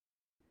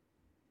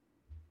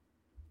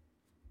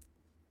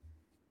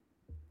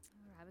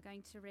We're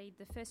going to read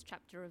the first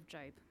chapter of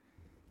Job.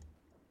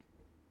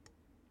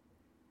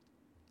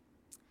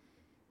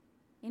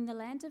 In the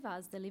land of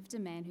Uz there lived a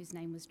man whose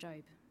name was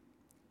Job.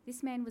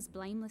 This man was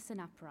blameless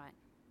and upright.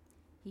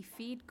 He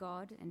feared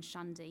God and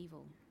shunned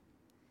evil.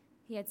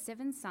 He had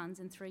 7 sons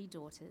and 3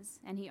 daughters,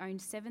 and he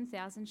owned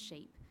 7,000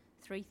 sheep,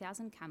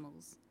 3,000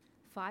 camels,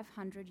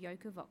 500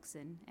 yoke of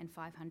oxen, and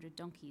 500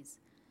 donkeys,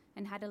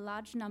 and had a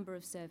large number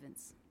of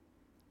servants.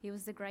 He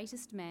was the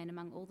greatest man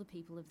among all the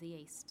people of the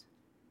East.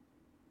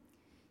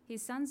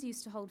 His sons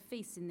used to hold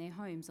feasts in their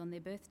homes on their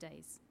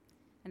birthdays,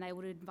 and they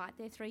would invite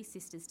their 3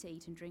 sisters to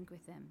eat and drink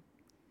with them.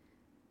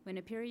 When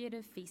a period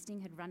of feasting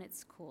had run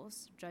its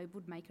course, Job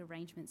would make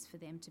arrangements for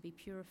them to be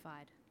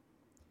purified.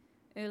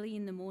 Early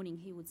in the morning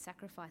he would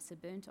sacrifice a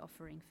burnt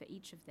offering for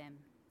each of them,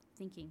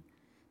 thinking,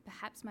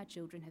 "Perhaps my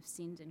children have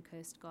sinned and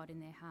cursed God in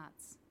their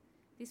hearts."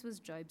 This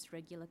was Job's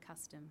regular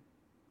custom.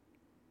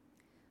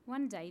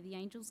 One day the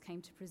angels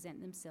came to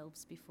present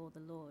themselves before the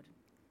Lord,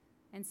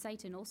 and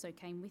Satan also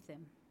came with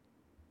them.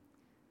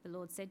 The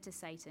Lord said to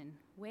Satan,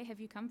 "Where have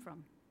you come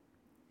from?"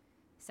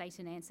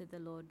 Satan answered the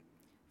Lord,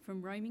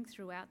 "From roaming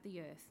throughout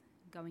the earth,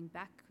 going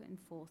back and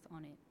forth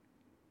on it."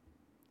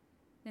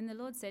 Then the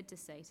Lord said to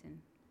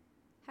Satan,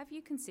 "Have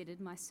you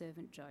considered my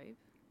servant Job?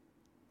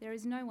 There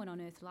is no one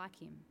on earth like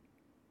him.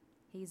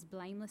 He is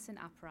blameless and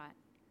upright,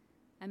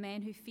 a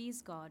man who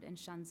fears God and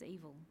shuns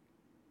evil."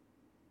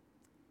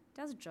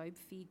 "Does Job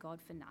fear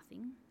God for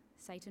nothing?"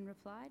 Satan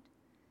replied.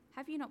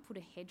 "Have you not put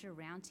a hedge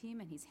around him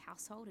and his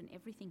household and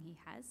everything he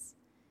has?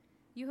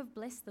 You have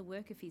blessed the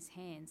work of his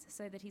hands,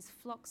 so that his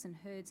flocks and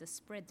herds are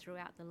spread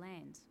throughout the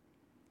land.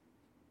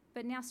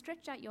 But now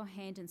stretch out your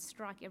hand and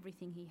strike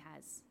everything he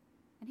has,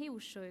 and he will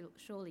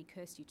surely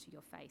curse you to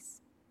your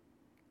face."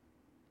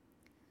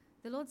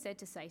 The Lord said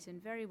to Satan,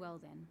 "Very well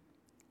then,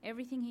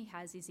 everything he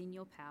has is in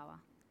your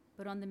power,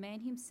 but on the man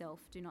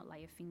himself do not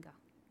lay a finger."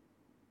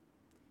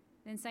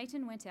 Then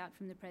Satan went out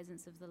from the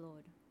presence of the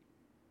Lord.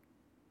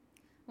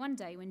 One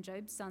day when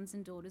Job's sons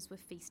and daughters were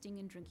feasting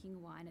and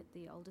drinking wine at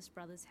the oldest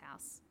brother's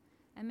house,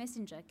 a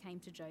messenger came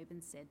to Job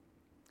and said,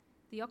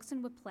 "The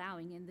oxen were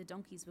ploughing and the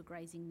donkeys were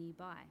grazing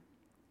nearby,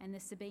 and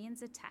the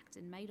Sabaeans attacked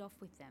and made off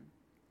with them.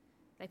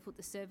 They put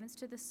the servants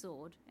to the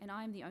sword, and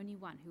I am the only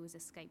one who has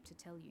escaped to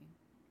tell you."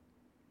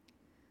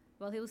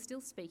 While he was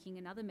still speaking,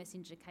 another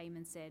messenger came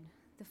and said,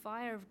 "The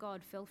fire of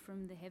God fell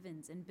from the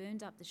heavens and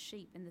burned up the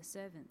sheep and the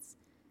servants,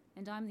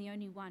 and I am the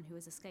only one who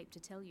has escaped to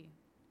tell you."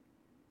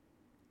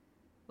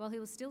 While he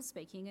was still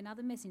speaking,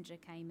 another messenger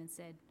came and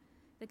said,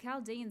 "The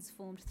Chaldeans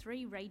formed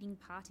 3 raiding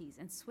parties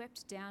and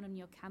swept down on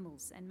your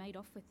camels and made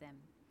off with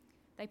them.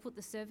 They put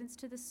the servants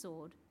to the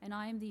sword, and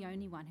I am the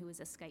only one who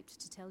has escaped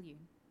to tell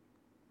you."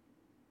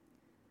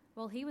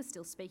 While he was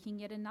still speaking,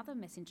 yet another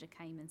messenger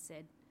came and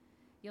said,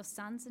 "Your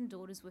sons and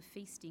daughters were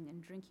feasting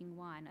and drinking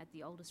wine at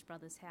the oldest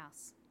brother's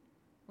house,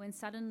 when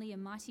suddenly a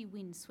mighty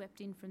wind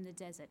swept in from the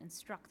desert and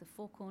struck the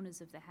 4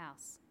 corners of the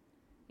house.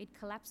 It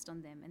collapsed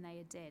on them, and they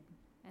are dead,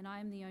 and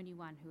I am the only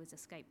one who has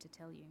escaped to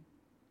tell you."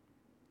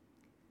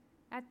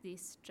 At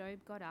this,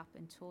 Job got up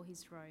and tore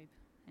his robe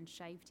and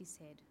shaved his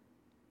head.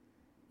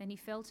 Then he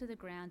fell to the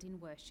ground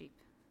in worship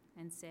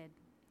and said,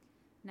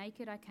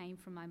 "Naked I came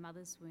from my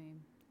mother's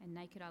womb, and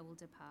naked I will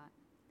depart.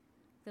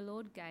 The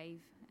Lord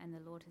gave, and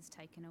the Lord has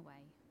taken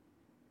away.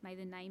 May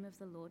the name of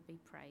the Lord be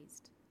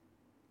praised."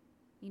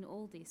 In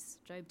all this,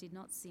 Job did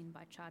not sin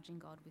by charging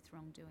God with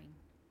wrongdoing.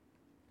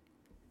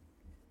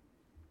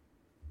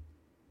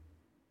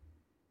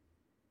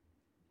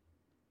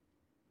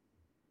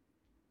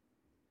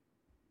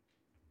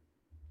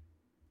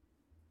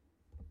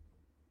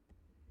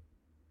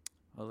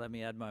 Well, let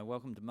me add my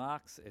welcome to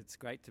Mark's. It's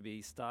great to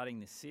be starting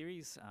this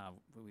series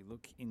where we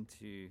look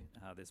into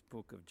this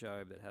book of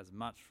Job that has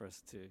much for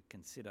us to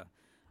consider.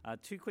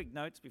 2 quick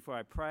notes before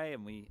I pray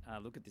and we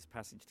look at this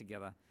passage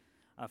together.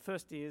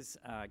 First is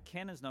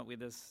Ken is not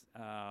with us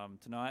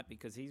tonight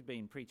because he's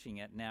been preaching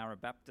at Nowra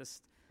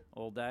Baptist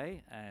all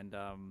day and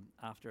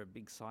after a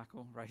big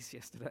cycle race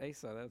yesterday,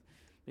 so that's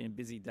been a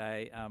busy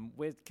day.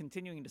 We're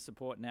continuing to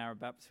support Nowra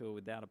Baptist, who are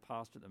without a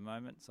pastor at the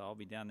moment, so I'll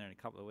be down there in a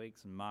couple of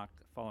weeks and Mark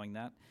following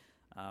that.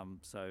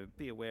 So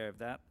be aware of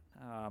that.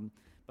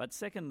 But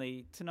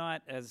secondly,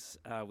 tonight as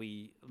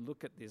we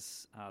look at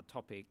this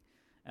topic,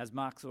 as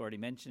Mark's already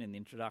mentioned in the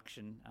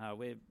introduction,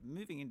 we're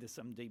moving into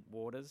some deep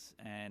waters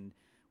and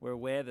we're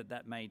aware that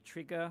that may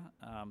trigger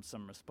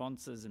some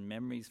responses and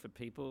memories for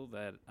people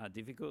that are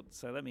difficult.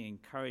 So let me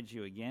encourage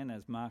you again,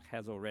 as Mark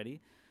has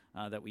already,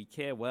 that we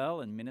care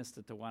well and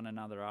minister to one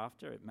another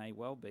after. It may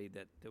well be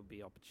that there'll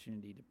be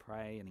opportunity to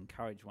pray and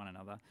encourage one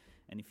another.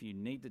 And if you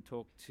need to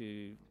talk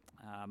to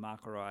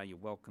Mark or I, you're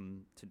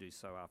welcome to do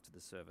so after the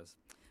service.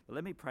 But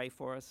let me pray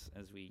for us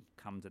as we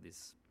come to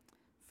this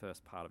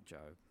first part of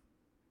Job.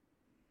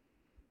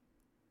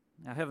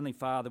 Our Heavenly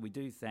Father, we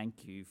do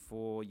thank you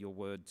for your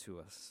word to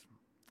us.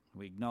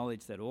 We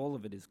acknowledge that all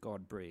of it is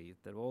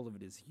God-breathed, that all of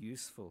it is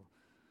useful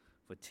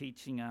for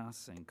teaching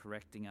us and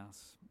correcting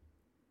us.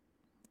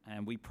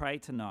 And we pray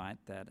tonight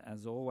that,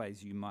 as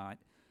always, you might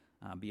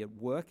be at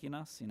work in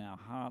us, in our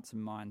hearts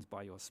and minds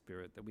by your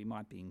Spirit, that we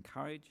might be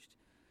encouraged,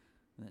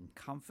 and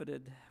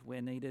comforted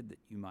where needed, that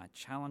you might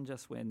challenge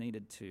us where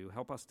needed to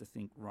help us to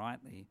think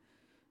rightly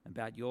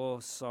about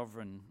your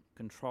sovereign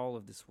control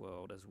of this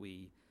world as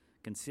we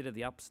consider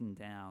the ups and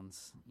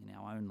downs in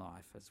our own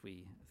life, as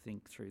we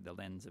think through the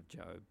lens of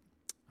Job.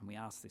 And we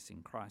ask this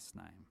in Christ's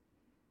name.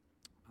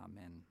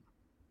 Amen.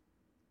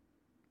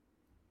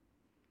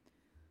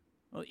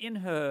 Well, in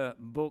her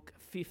book,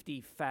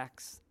 50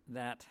 Facts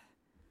That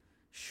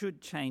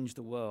Should Change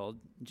the World,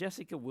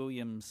 Jessica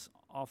Williams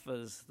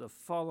offers the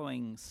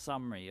following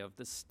summary of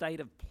the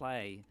state of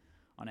play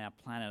on our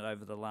planet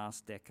over the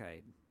last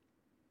decade.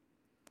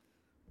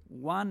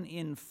 1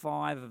 in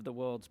 5 of the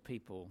world's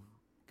people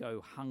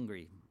go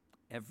hungry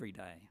every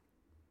day.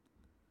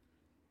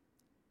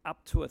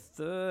 Up to a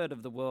third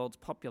of the world's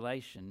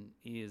population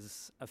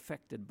is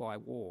affected by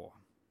war.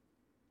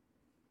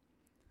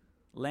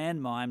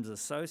 Landmines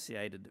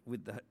associated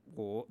with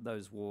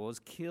those wars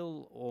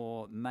kill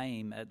or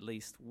maim at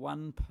least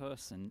one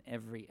person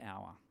every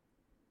hour.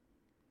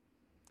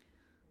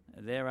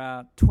 There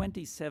are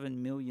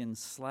 27 million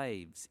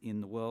slaves in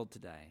the world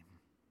today.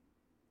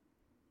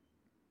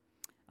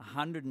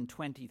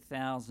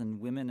 120,000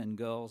 women and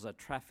girls are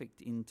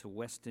trafficked into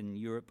Western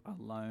Europe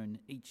alone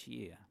each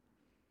year.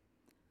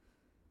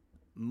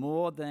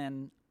 More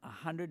than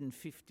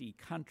 150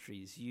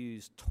 countries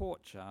use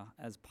torture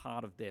as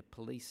part of their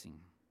policing.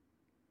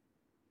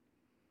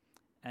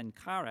 And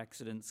car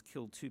accidents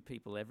kill 2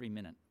 people every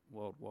minute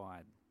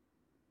worldwide.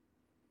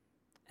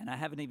 And I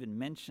haven't even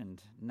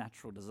mentioned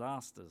natural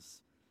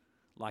disasters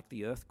like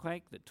the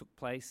earthquake that took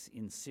place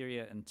in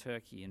Syria and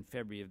Turkey in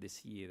February of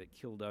this year that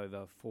killed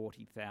over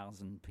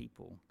 40,000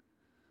 people.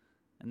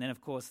 And then,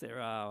 of course, there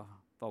are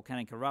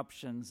volcanic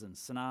eruptions and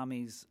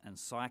tsunamis and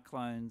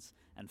cyclones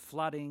and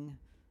flooding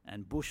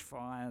and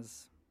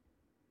bushfires.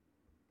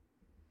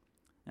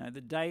 Now,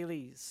 the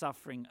daily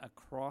suffering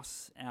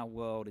across our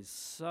world is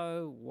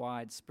so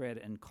widespread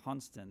and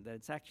constant that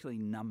it's actually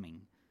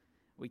numbing.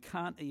 We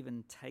can't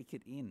even take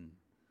it in,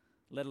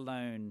 let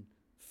alone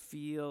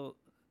feel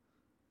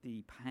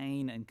the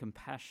pain and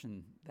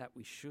compassion that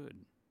we should.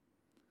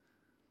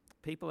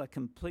 People are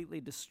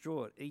completely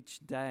distraught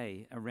each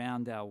day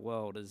around our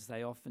world as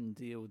they often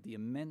deal with the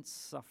immense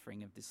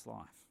suffering of this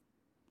life.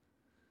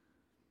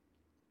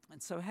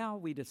 And so how are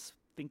we to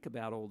think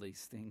about all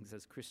these things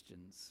as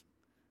Christians?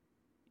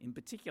 In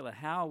particular,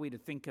 how are we to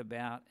think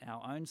about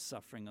our own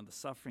suffering or the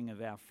suffering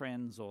of our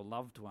friends or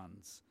loved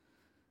ones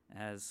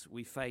as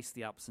we face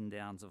the ups and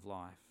downs of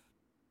life?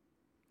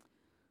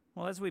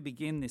 Well, as we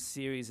begin this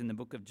series in the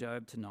book of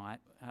Job tonight,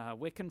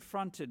 we're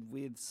confronted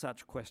with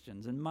such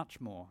questions and much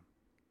more.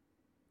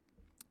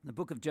 The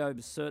book of Job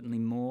is certainly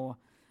more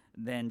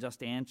than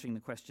just answering the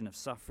question of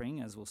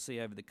suffering, as we'll see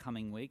over the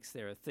coming weeks.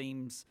 There are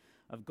themes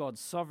of God's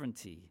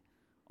sovereignty,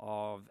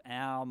 of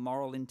our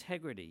moral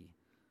integrity,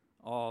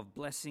 of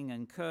blessing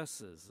and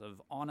curses,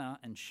 of honour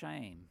and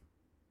shame.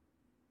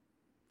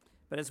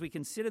 But as we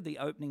consider the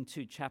opening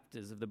 2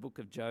 chapters of the book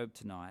of Job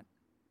tonight,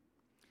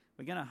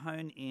 we're going to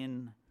hone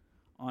in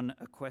on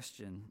a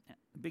question.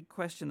 The big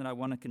question that I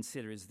want to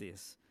consider is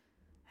this: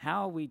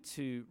 how are we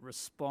to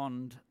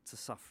respond to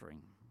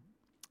suffering?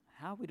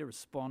 How are we to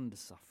respond to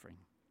suffering?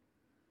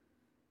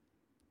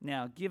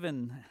 Now,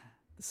 given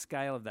the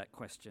scale of that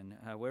question,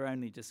 we're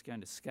only just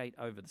going to skate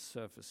over the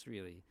surface,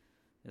 really.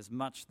 There's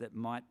much that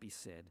might be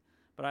said,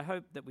 but I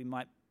hope that we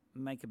might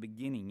make a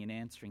beginning in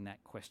answering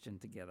that question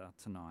together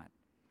tonight.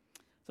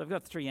 So I've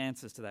got 3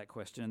 answers to that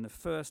question, and the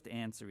first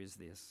answer is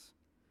this: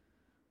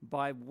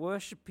 by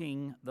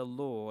worshipping the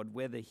Lord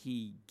whether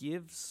he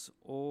gives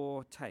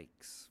or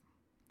takes.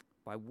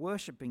 By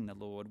worshipping the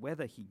Lord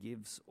whether he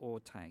gives or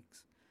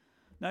takes.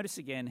 Notice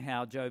again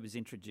how Job is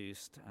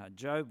introduced.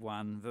 Job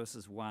 1,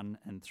 verses 1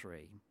 and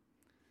 3.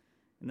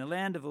 In the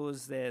land of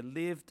Uz there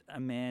lived a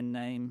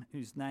man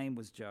whose name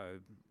was Job.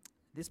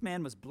 This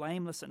man was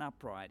blameless and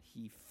upright.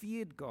 He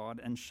feared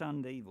God and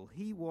shunned evil.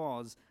 He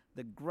was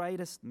the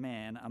greatest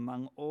man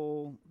among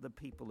all the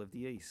people of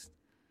the East.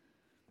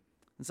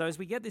 And so as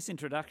we get this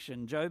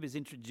introduction, Job is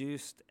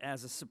introduced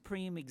as a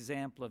supreme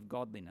example of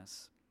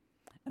godliness.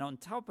 And on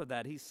top of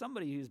that, he's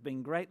somebody who's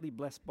been greatly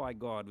blessed by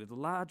God with a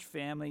large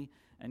family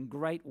and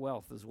great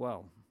wealth as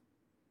well.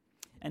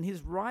 And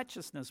his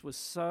righteousness was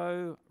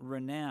so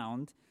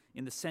renowned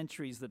in the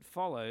centuries that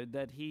followed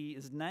that he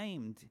is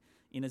named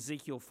in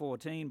Ezekiel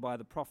 14 by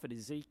the prophet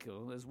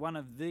Ezekiel as one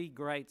of the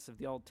greats of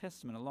the Old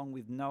Testament, along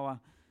with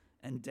Noah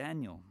and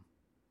Daniel.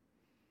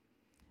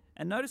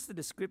 And notice the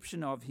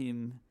description of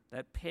him,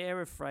 that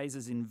pair of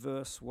phrases in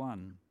verse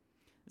 1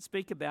 that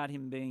speak about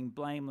him being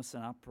blameless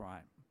and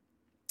upright.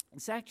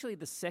 It's actually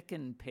the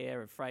second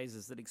pair of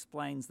phrases that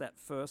explains that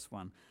first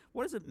one.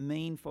 What does it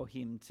mean for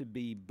him to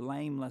be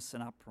blameless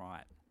and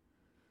upright?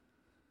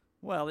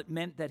 Well, it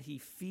meant that he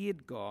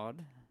feared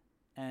God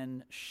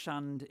and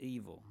shunned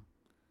evil.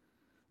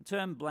 The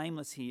term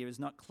blameless here is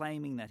not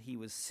claiming that he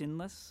was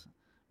sinless,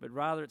 but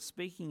rather it's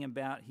speaking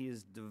about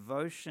his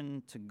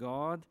devotion to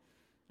God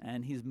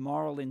and his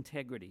moral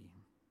integrity.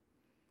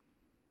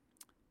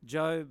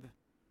 Job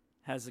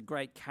has a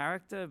great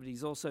character, but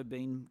he's also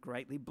been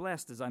greatly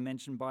blessed, as I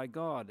mentioned, by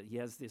God. He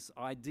has this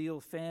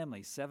ideal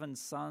family, 7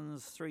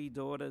 sons, 3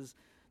 daughters.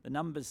 The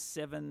numbers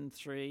 7,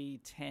 3,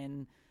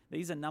 10,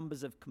 these are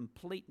numbers of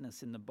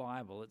completeness in the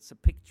Bible. It's a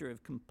picture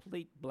of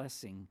complete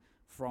blessing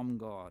from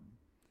God.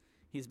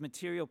 His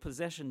material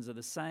possessions are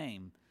the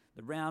same.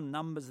 The round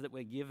numbers that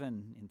we're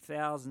given in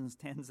thousands,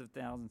 tens of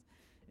thousands,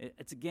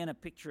 it's again a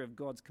picture of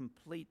God's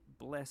complete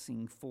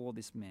blessing for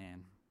this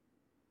man.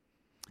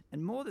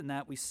 And more than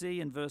that, we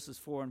see in verses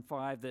 4 and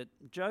 5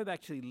 that Job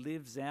actually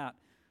lives out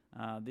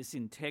this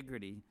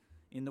integrity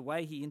in the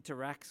way he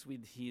interacts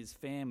with his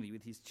family,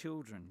 with his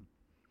children.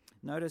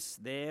 Notice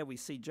there we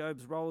see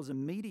Job's role as a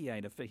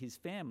mediator for his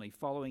family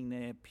following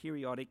their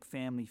periodic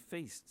family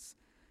feasts.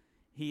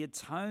 He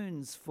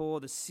atones for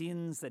the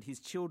sins that his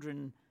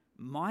children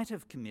might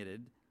have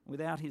committed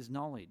without his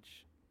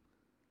knowledge.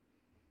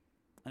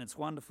 And it's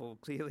wonderful,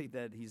 clearly,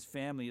 that his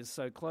family is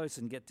so close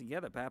and get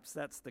together. Perhaps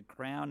that's the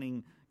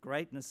crowning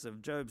greatness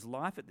of Job's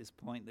life at this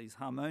point, these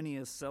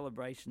harmonious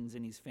celebrations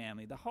in his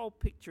family. The whole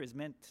picture is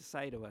meant to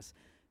say to us,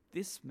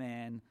 this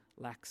man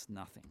lacks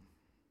nothing.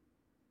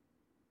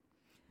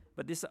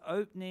 But this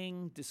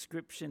opening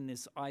description,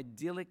 this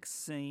idyllic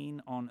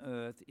scene on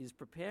earth, is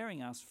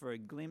preparing us for a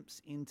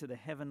glimpse into the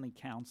heavenly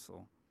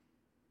council,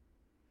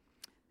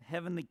 the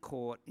heavenly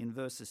court in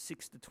verses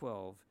 6 to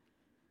 12,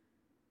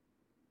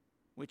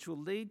 which will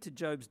lead to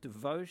Job's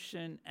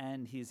devotion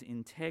and his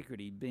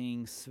integrity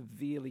being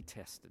severely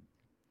tested.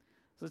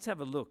 So let's have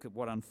a look at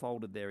what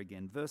unfolded there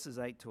again. Verses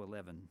 8 to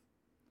 11.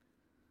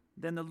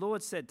 Then the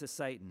Lord said to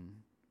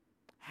Satan,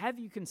 "Have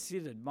you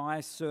considered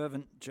my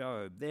servant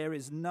Job? There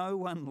is no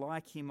one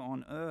like him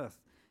on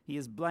earth. He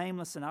is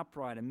blameless and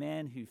upright, a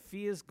man who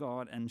fears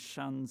God and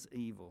shuns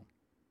evil."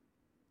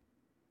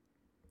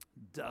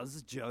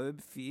 "Does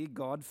Job fear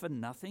God for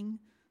nothing?"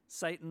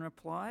 Satan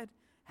replied.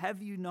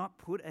 "Have you not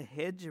put a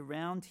hedge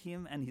around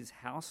him and his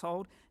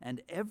household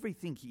and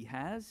everything he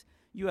has?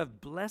 You have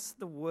blessed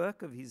the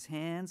work of his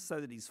hands so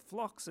that his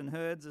flocks and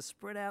herds are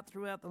spread out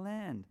throughout the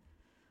land.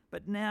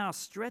 But now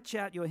stretch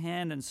out your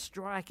hand and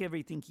strike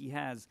everything he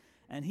has,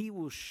 and he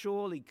will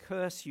surely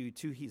curse you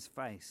to his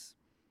face."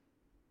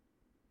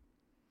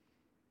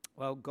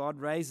 Well, God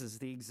raises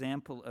the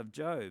example of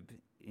Job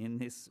in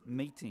this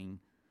meeting,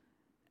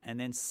 and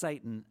then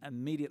Satan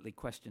immediately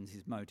questions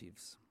his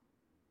motives.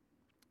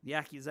 The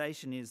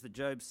accusation is that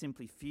Job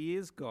simply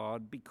fears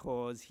God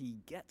because he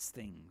gets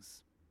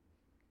things.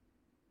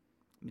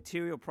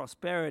 Material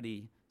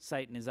prosperity,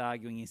 Satan is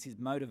arguing, is his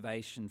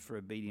motivation for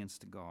obedience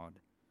to God.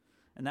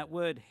 And that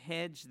word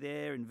hedge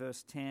there in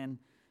verse 10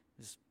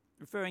 is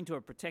referring to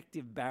a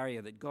protective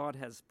barrier that God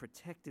has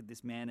protected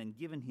this man and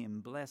given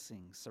him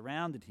blessings,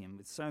 surrounded him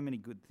with so many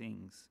good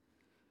things.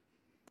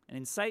 And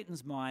in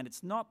Satan's mind,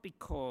 it's not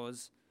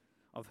because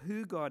of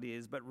who God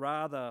is, but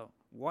rather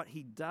what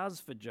he does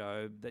for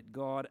Job that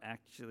God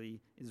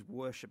actually is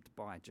worshipped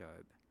by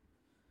Job.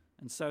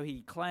 And so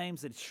he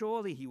claims that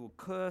surely he will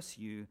curse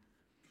you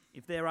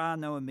if there are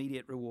no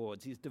immediate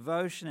rewards. His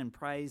devotion and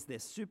praise, they're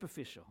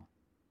superficial.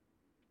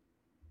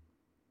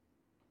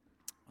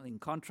 Well, in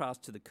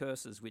contrast to the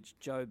curses which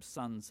Job's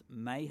sons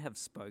may have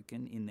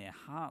spoken in their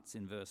hearts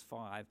in verse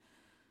 5,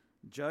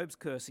 Job's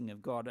cursing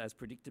of God, as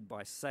predicted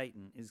by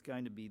Satan, is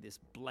going to be this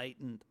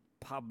blatant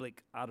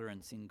public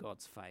utterance in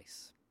God's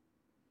face.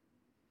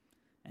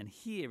 And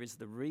here is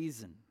the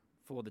reason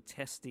for the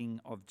testing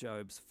of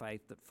Job's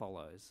faith that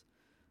follows.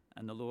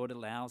 And the Lord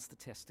allows the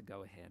test to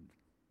go ahead.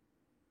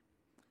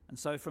 And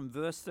so from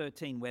verse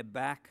 13, we're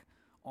back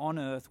on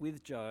earth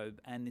with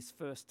Job, and this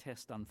first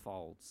test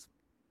unfolds.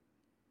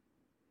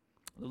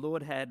 The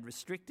Lord had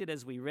restricted,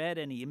 as we read,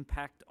 any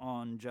impact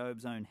on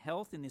Job's own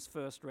health in this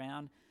first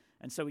round.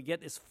 And so we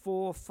get this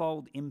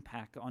fourfold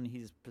impact on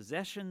his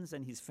possessions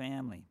and his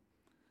family.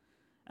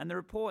 And the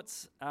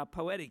reports are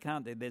poetic,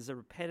 aren't they? There's a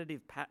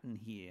repetitive pattern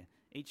here.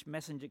 Each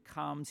messenger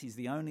comes, he's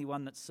the only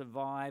one that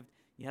survived.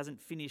 He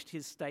hasn't finished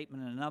his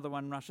statement, and another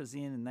one rushes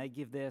in and they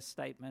give their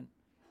statement.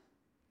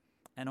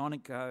 And on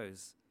it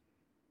goes.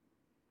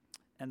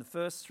 And the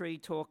first 3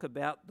 talk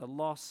about the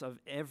loss of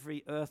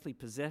every earthly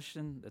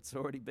possession that's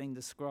already been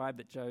described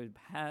that Job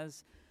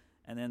has.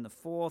 And then the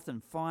 4th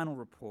and final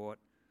report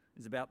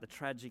is about the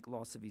tragic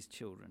loss of his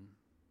children.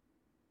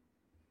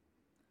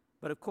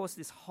 But of course,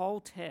 this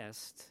whole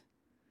test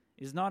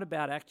is not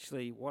about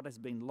actually what has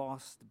been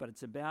lost, but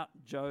it's about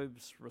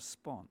Job's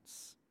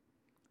response.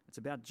 It's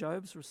about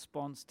Job's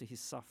response to his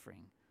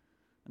suffering.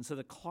 And so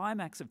the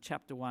climax of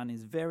chapter 1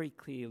 is very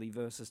clearly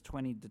verses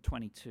 20 to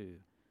 22.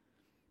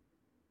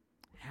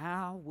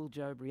 How will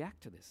Job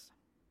react to this?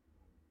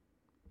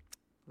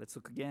 Let's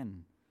look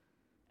again.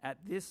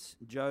 At this,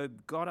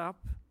 Job got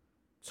up,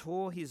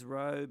 tore his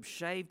robe,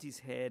 shaved his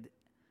head,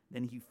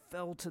 then he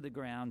fell to the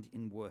ground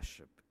in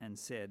worship and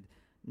said,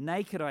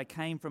 "Naked I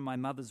came from my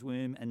mother's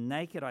womb, and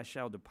naked I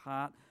shall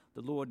depart.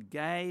 The Lord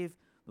gave,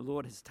 the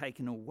Lord has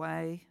taken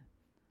away.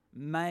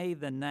 May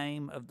the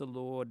name of the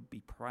Lord be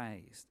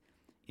praised."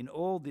 In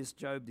all this,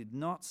 Job did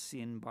not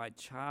sin by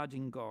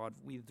charging God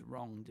with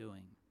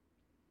wrongdoing.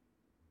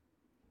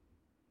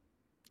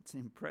 It's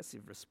an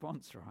impressive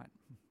response, right?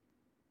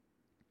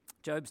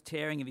 Job's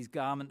tearing of his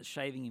garment, the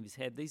shaving of his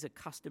head, these are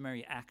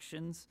customary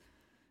actions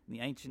in the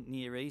ancient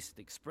Near East,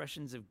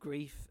 expressions of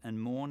grief and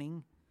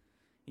mourning.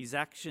 His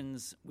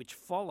actions which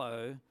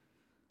follow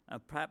are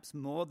perhaps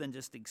more than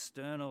just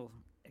external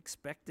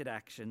expected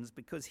actions,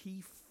 because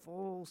he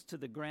falls to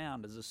the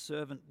ground as a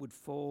servant would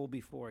fall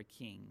before a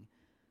king.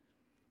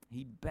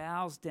 He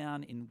bows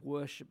down in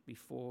worship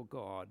before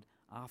God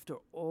after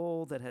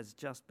all that has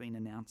just been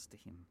announced to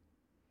him.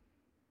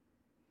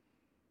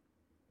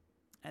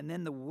 And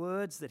then the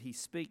words that he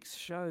speaks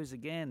shows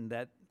again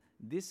that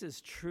this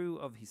is true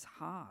of his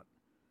heart,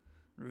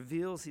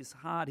 reveals his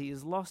heart. He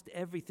has lost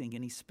everything,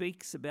 and he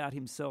speaks about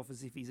himself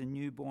as if he's a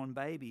newborn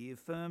baby. He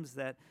affirms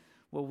that,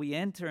 well, we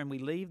enter and we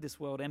leave this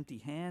world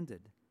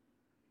empty-handed.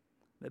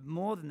 But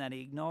more than that,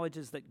 he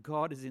acknowledges that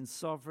God is in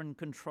sovereign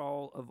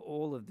control of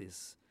all of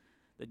this,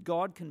 that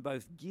God can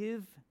both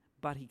give,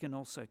 but he can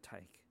also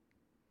take.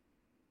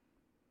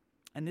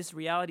 And this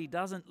reality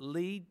doesn't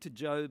lead to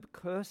Job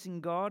cursing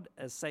God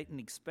as Satan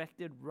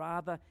expected.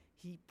 Rather,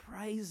 he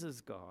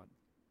praises God.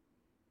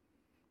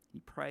 He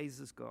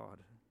praises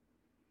God.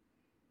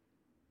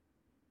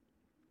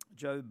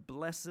 Job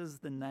blesses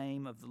the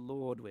name of the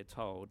Lord, we're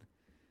told.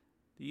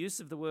 The use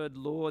of the word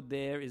Lord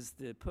there is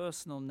the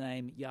personal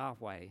name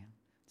Yahweh.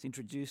 It's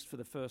introduced for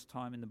the first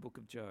time in the book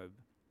of Job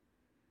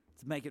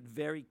to make it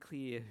very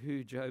clear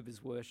who Job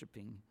is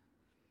worshipping.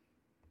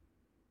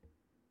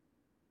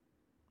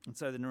 And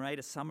so the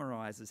narrator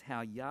summarizes how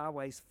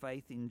Yahweh's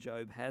faith in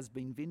Job has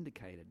been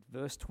vindicated.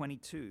 Verse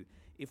 22,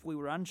 if we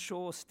were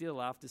unsure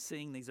still after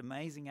seeing these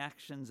amazing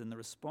actions and the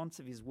response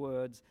of his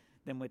words,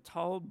 then we're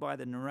told by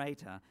the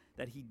narrator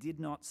that he did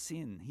not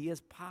sin. He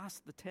has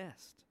passed the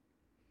test.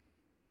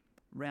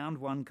 Round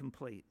one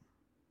complete.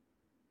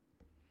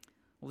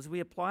 Well, as we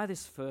apply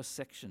this first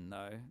section,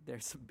 though, there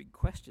are some big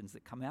questions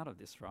that come out of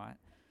this, right?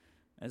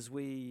 As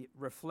we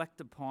reflect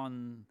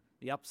upon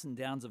the ups and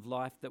downs of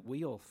life that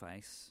we all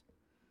face,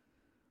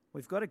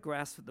 we've got to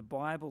grasp that the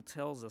Bible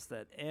tells us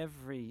that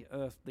every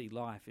earthly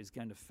life is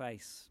going to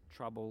face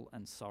trouble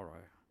and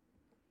sorrow.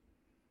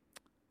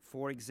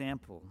 For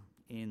example,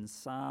 in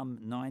Psalm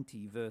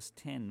 90, verse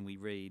 10, we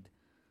read,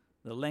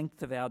 the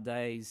length of our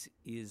days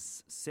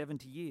is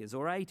 70 years,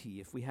 or 80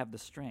 if we have the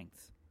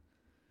strength.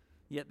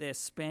 Yet their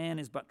span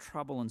is but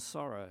trouble and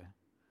sorrow,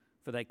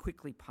 for they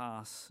quickly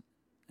pass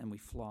and we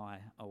fly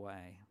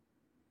away.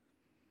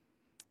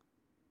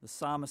 The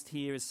psalmist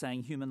here is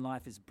saying human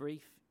life is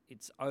brief,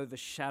 it's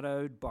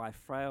overshadowed by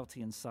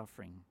frailty and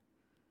suffering.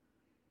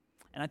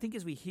 And I think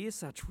as we hear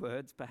such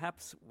words,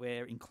 perhaps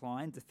we're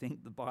inclined to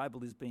think the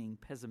Bible is being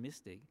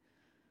pessimistic,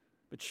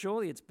 but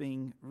surely it's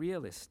being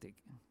realistic.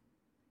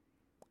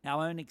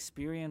 Our own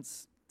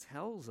experience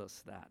tells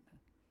us that.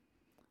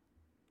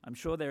 I'm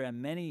sure there are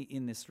many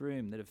in this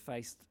room that have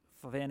faced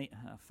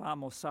far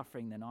more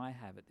suffering than I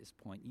have at this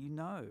point. You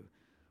know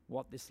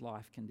what this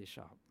life can dish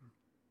up.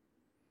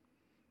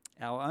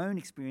 Our own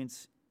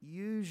experience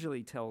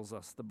usually tells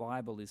us the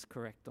Bible is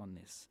correct on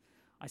this.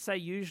 I say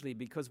usually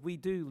because we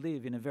do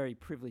live in a very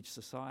privileged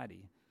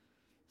society.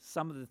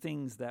 Some of the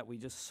things that we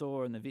just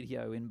saw in the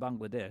video in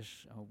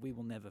Bangladesh, we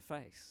will never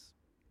face.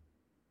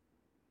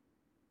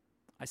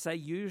 I say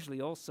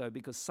usually also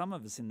because some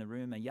of us in the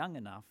room are young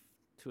enough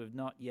to have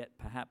not yet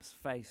perhaps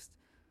faced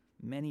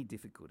many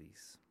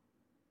difficulties.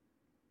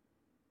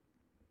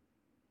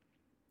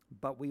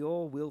 But we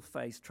all will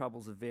face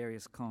troubles of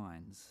various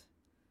kinds,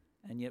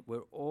 and yet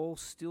we're all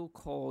still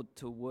called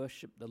to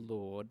worship the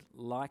Lord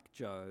like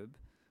Job,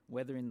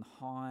 whether in the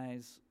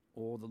highs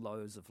or the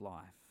lows of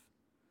life.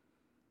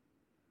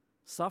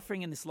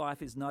 Suffering in this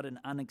life is not an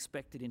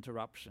unexpected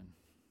interruption.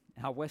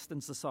 Our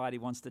Western society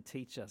wants to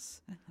teach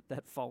us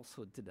that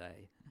falsehood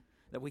today,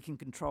 that we can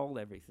control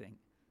everything.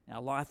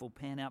 Our life will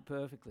pan out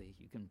perfectly.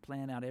 You can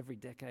plan out every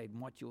decade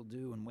and what you'll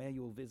do and where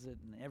you'll visit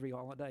and every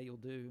holiday you'll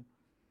do.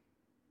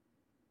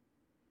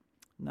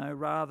 No,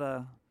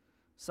 rather,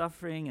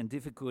 suffering and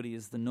difficulty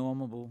is the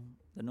normal,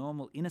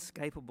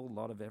 inescapable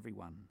lot of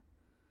everyone.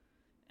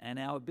 And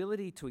our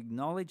ability to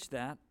acknowledge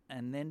that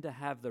and then to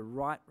have the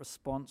right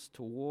response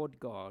toward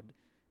God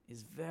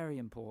is very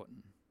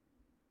important.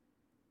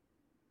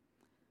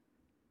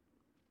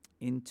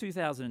 In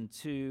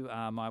 2002,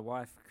 my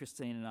wife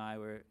Christine and I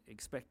were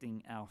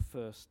expecting our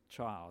first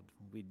child.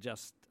 We'd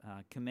just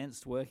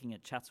commenced working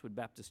at Chatswood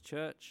Baptist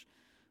Church.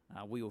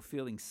 We were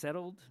feeling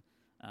settled.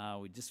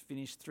 We'd just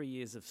finished 3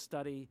 years of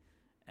study,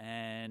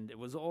 and it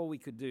was all we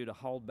could do to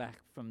hold back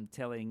from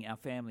telling our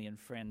family and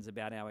friends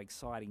about our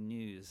exciting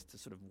news, to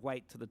sort of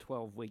wait to the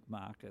 12-week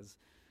mark, as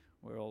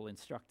we're all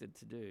instructed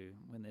to do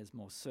when there's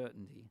more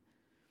certainty.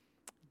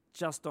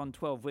 Just on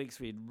 12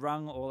 weeks, we'd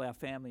rung all our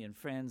family and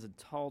friends and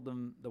told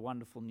them the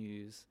wonderful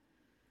news.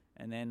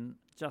 And then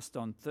just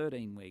on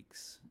 13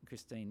 weeks,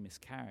 Christine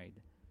miscarried.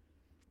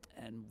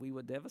 And we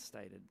were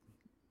devastated.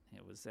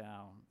 It was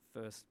our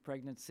first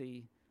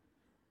pregnancy,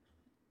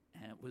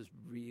 and it was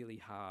really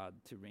hard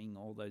to ring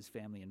all those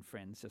family and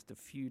friends just a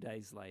few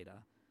days later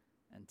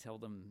and tell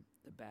them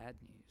the bad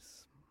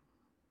news.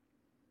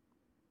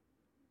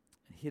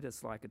 hit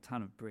us like a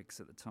ton of bricks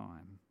at the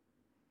time.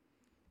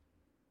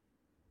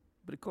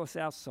 But of course,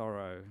 our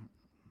sorrow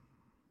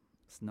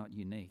is not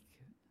unique.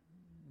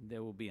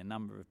 There will be a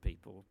number of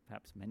people,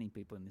 perhaps many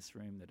people in this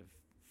room, that have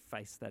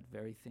faced that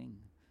very thing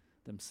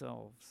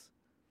themselves.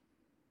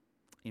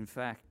 In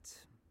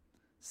fact,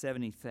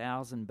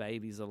 70,000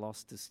 babies are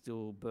lost to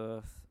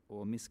stillbirth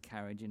or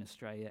miscarriage in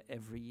Australia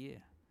every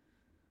year.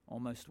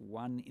 Almost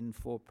 1 in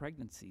 4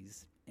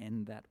 pregnancies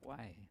end that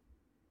way.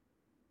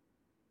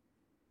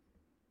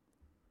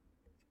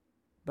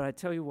 But I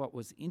tell you what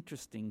was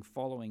interesting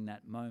following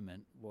that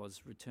moment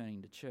was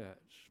returning to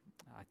church.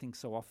 I think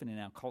so often in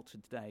our culture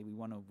today we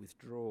want to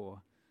withdraw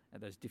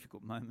at those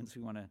difficult moments.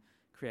 We want to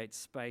create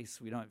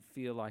space. We don't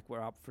feel like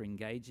we're up for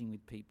engaging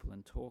with people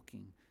and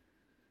talking.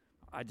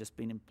 I'd just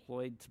been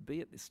employed to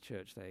be at this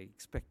church. They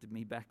expected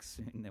me back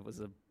soon. There was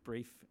a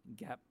brief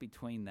gap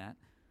between that.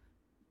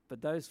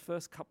 But those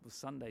first couple of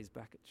Sundays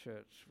back at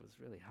church was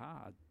really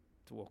hard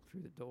to walk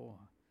through the door.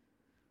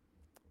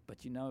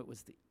 But you know, it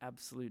was the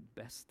absolute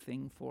best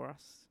thing for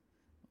us.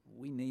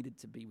 We needed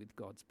to be with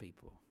God's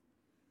people.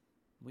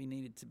 We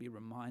needed to be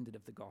reminded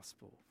of the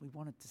gospel. We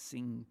wanted to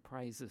sing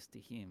praises to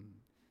Him.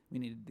 We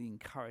needed the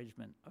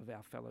encouragement of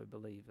our fellow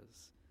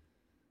believers.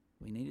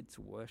 We needed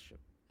to worship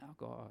our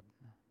God.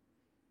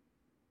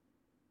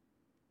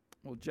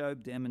 Well,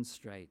 Job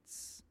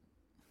demonstrates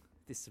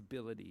this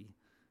ability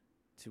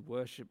to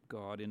worship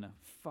God in a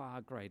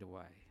far greater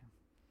way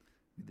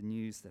with the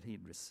news that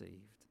he'd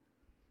received.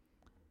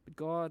 But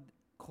God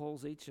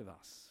calls each of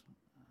us,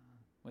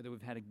 whether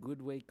we've had a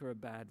good week or a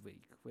bad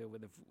week,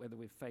 whether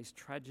we've faced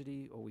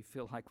tragedy or we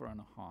feel like we're on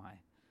a high,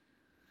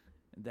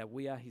 that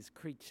we are His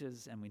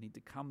creatures and we need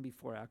to come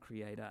before our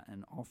Creator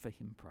and offer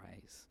Him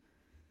praise.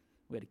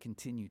 We're to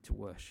continue to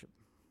worship.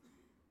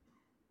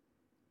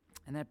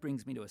 And that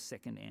brings me to a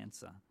second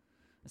answer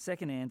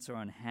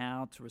on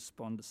how to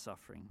respond to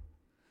suffering.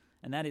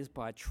 And that is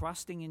by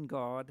trusting in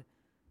God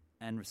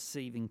and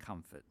receiving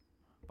comfort.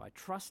 By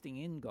trusting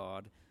in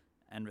God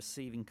and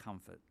receiving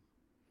comfort.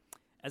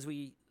 As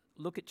we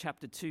look at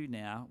chapter 2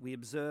 now, we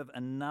observe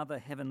another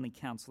heavenly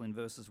counsel in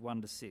verses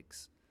 1 to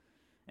 6.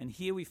 And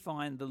here we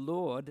find the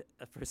Lord,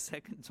 for a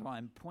second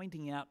time,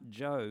 pointing out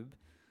Job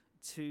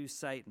to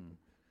Satan,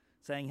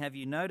 saying, have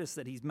you noticed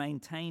that he's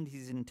maintained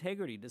his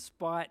integrity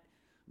despite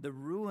the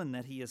ruin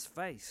that he has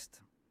faced?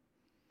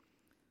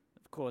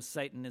 Of course,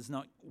 Satan is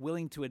not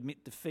willing to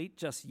admit defeat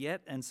just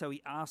yet, and so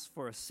he asks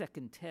for a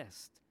second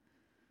test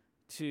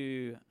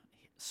to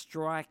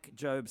strike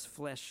Job's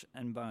flesh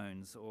and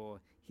bones,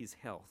 or his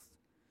health.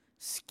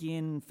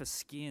 Skin for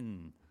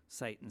skin,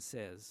 Satan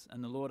says,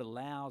 and the Lord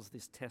allows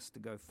this test to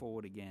go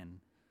forward again.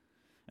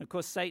 And of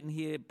course, Satan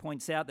here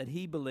points out that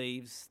he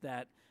believes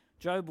that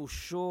Job will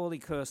surely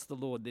curse the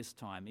Lord this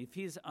time. If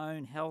his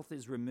own health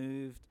is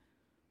removed,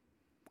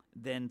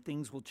 then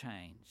things will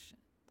change.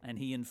 And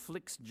he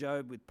inflicts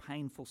Job with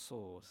painful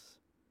sores.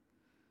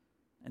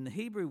 And the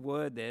Hebrew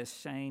word there,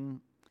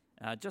 Shane,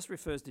 just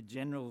refers to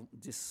general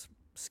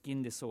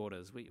skin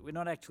disorders. We're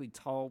not actually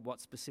told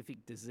what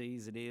specific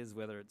disease it is,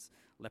 whether it's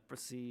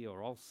leprosy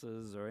or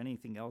ulcers or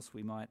anything else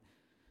we might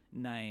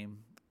name.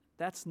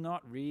 That's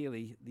not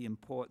really the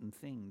important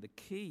thing. The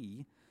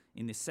key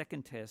in this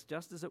second test,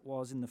 just as it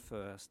was in the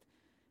first,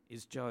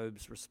 is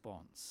Job's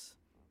response.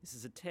 This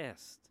is a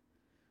test.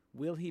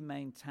 Will he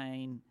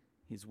maintain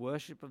his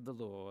worship of the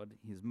Lord,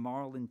 his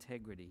moral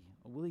integrity,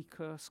 or will he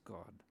curse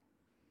God?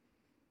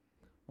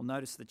 Well,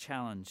 notice the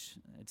challenge.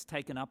 It's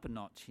taken up a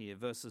notch here,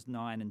 verses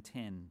 9 and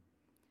 10.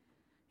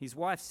 His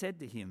wife said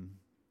to him,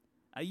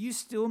 are you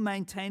still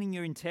maintaining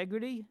your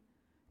integrity?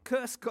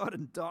 Curse God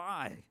and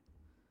die.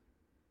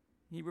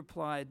 He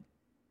replied,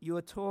 you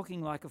are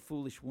talking like a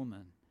foolish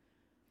woman.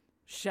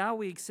 Shall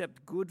we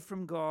accept good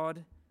from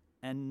God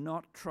and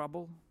not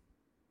trouble?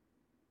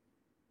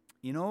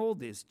 In all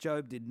this,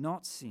 Job did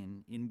not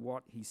sin in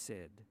what he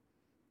said.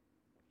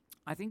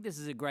 I think this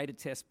is a greater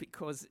test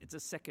because it's a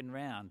second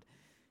round.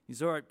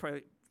 He's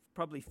already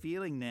probably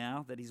feeling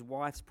now that his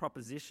wife's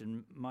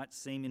proposition might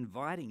seem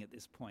inviting at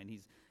this point.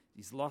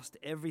 He's lost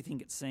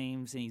everything, it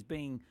seems, and he's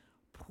being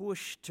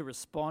pushed to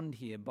respond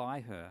here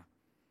by her.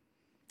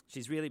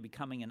 She's really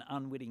becoming an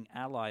unwitting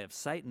ally of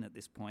Satan at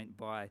this point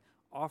by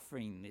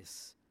offering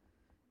this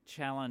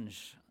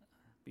challenge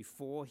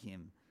before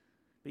him.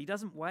 But he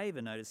doesn't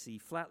waver, notice. He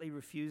flatly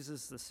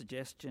refuses the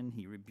suggestion.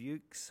 He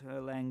rebukes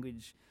her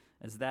language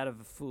as that of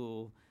a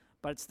fool.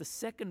 But it's the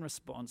second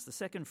response, the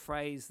second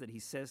phrase that he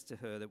says to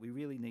her that we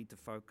really need to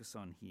focus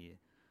on here.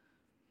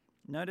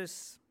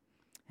 Notice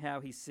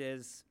how he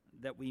says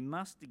that we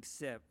must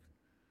accept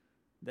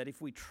that if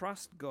we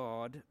trust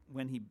God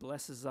when he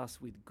blesses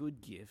us with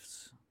good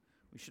gifts,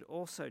 we should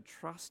also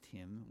trust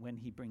him when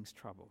he brings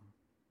trouble.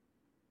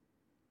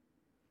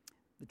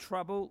 The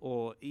trouble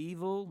or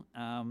evil,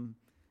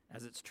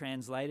 as it's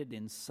translated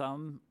in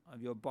some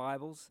of your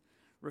Bibles,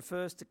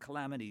 refers to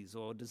calamities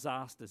or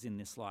disasters in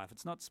this life.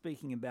 It's not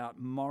speaking about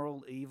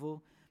moral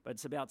evil, but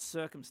it's about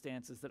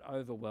circumstances that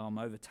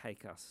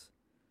overtake us.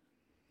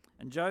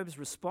 And Job's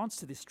response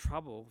to this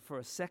trouble for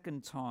a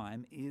second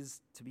time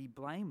is to be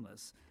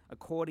blameless,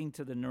 according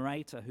to the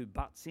narrator who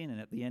butts in. And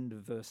at the end of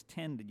verse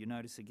 10, did you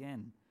notice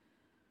again?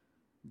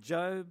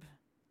 Job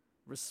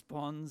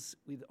responds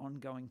with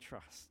ongoing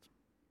trust.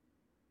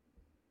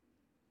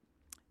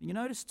 You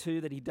notice too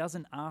that he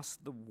doesn't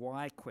ask the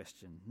why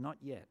question, not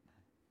yet.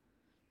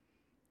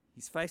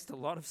 He's faced a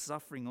lot of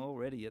suffering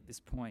already at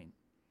this point,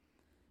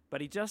 but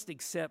he just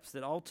accepts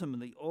that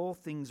ultimately all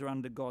things are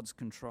under God's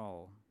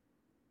control.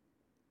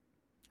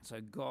 So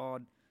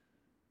God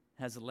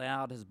has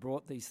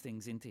brought these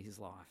things into his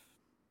life.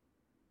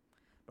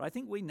 But I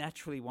think we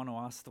naturally want to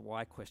ask the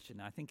why question.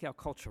 I think our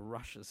culture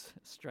rushes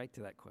straight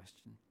to that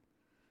question.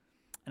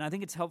 And I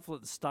think it's helpful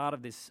at the start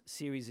of this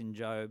series in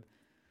Job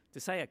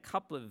to say a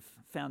couple of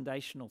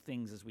foundational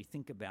things as we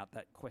think about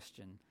that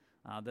question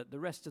that the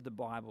rest of the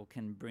Bible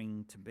can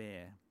bring to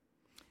bear.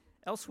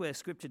 Elsewhere,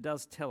 Scripture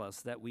does tell us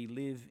that we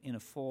live in a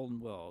fallen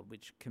world,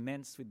 which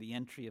commenced with the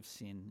entry of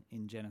sin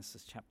in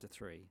Genesis chapter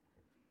 3.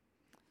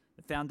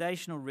 The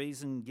foundational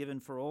reason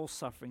given for all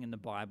suffering in the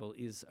Bible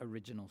is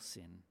original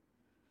sin.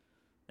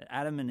 That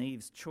Adam and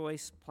Eve's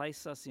choice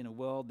place us in a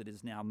world that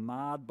is now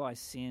marred by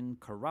sin,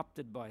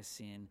 corrupted by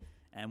sin,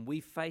 and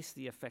we face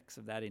the effects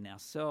of that in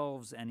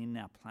ourselves and in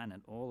our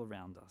planet all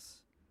around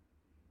us.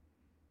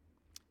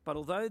 But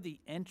although the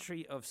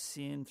entry of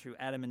sin through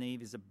Adam and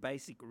Eve is a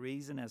basic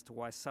reason as to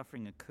why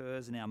suffering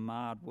occurs in our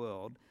marred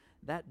world,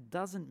 that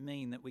doesn't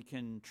mean that we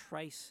can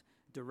trace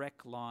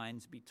direct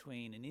lines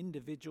between an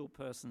individual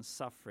person's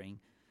suffering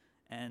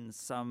and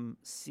some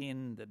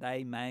sin that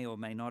they may or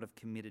may not have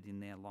committed in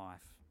their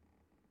life.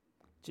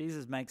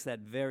 Jesus makes that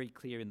very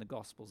clear in the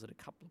Gospels at a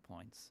couple of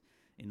points.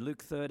 In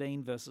Luke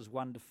 13, verses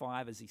 1 to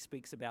 5, as he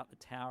speaks about the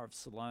Tower of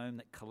Siloam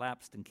that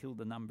collapsed and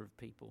killed a number of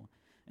people,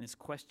 and is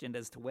questioned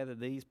as to whether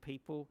these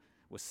people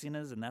were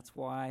sinners and that's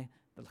why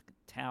the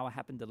tower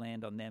happened to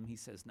land on them, he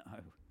says no.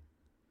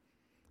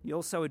 He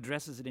also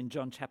addresses it in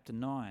John chapter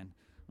 9, and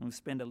we'll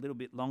spend a little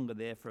bit longer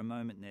there for a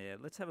moment there.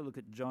 Let's have a look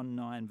at John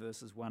 9,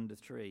 verses 1 to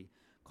 3,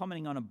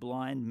 commenting on a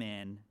blind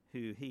man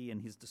who he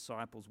and his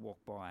disciples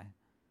walked by.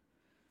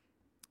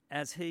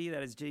 As he,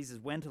 that is Jesus,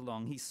 went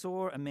along, he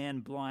saw a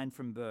man blind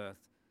from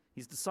birth.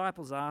 His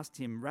disciples asked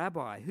him,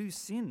 "Rabbi, who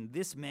sinned,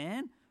 this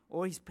man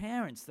or his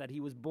parents, that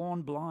he was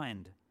born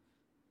blind?"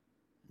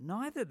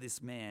 "Neither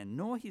this man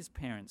nor his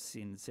parents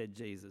sinned," said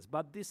Jesus,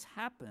 "but this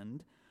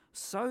happened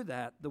so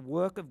that the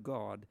work of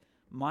God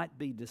might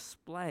be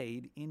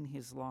displayed in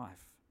his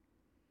life."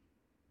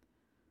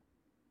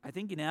 I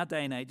think in our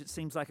day and age it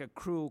seems like a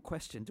cruel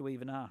question to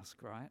even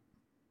ask, right?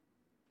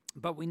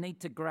 But we need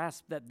to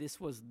grasp that this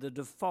was the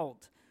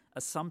default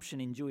assumption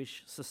in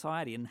Jewish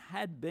society and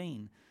had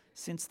been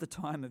since the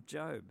time of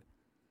Job.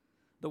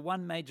 The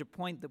one major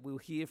point that we'll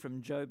hear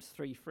from Job's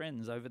three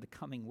friends over the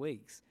coming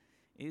weeks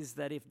is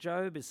that if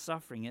Job is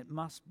suffering, it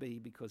must be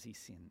because he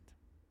sinned.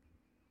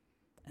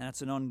 And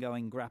it's an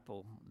ongoing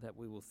grapple that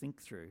we will think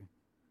through.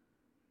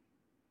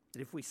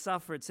 That if we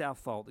suffer, it's our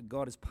fault, that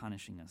God is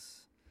punishing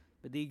us.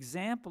 But the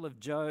example of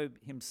Job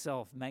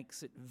himself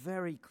makes it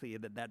very clear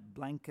that that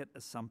blanket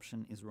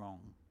assumption is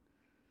wrong.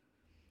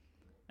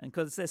 And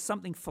because there's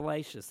something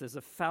fallacious, there's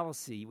a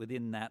fallacy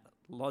within that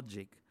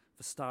logic,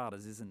 for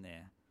starters, isn't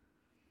there?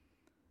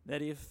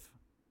 That if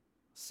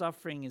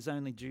suffering is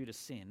only due to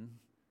sin,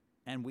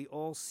 and we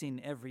all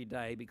sin every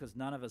day because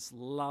none of us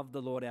love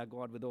the Lord our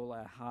God with all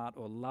our heart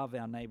or love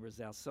our neighbour as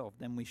ourselves,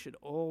 then we should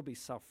all be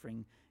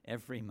suffering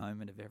every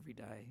moment of every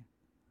day.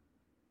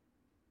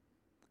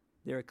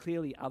 There are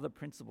clearly other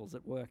principles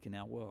at work in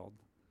our world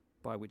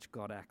by which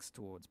God acts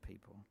towards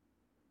people.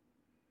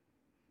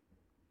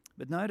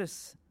 But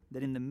notice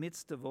that in the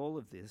midst of all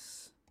of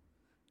this,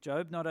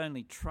 Job not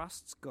only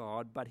trusts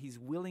God, but he's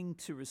willing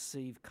to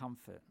receive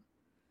comfort.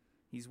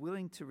 He's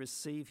willing to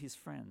receive his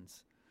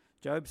friends.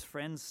 Job's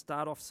friends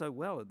start off so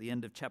well at the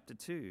end of chapter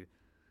 2.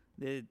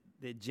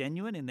 They're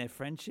genuine in their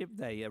friendship.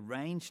 They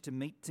arrange to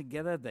meet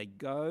together. They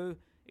go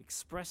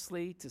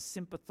expressly to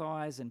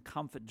sympathize and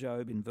comfort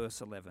Job in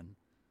verse 11.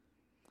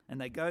 And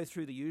they go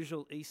through the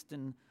usual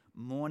Eastern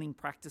mourning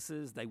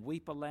practices. They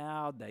weep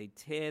aloud. They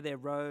tear their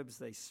robes.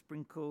 They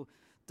sprinkle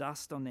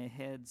dust on their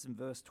heads in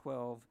verse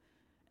 12.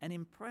 And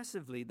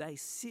impressively, they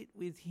sit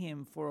with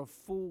him for a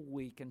full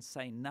week and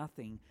say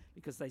nothing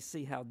because they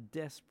see how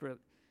desperate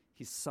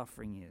his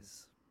suffering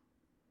is.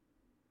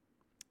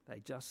 They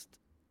just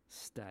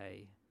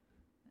stay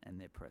and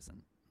they're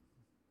present.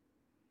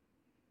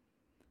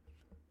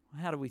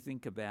 How do we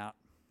think about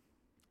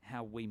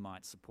how we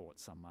might support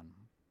someone?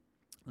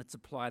 Let's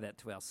apply that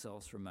to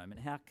ourselves for a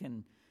moment. How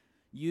can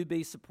you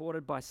be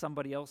supported by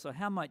somebody else, or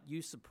how might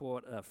you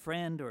support a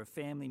friend or a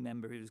family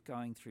member who's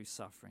going through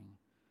suffering?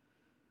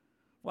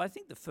 Well, I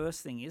think the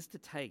first thing is to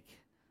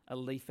take a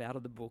leaf out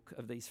of the book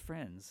of these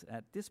friends.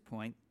 At this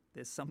point,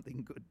 there's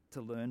something good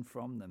to learn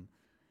from them.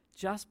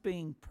 Just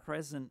being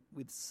present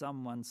with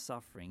someone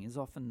suffering is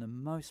often the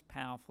most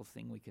powerful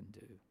thing we can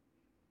do.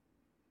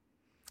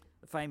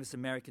 The famous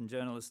American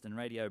journalist and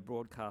radio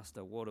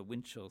broadcaster Walter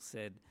Winchell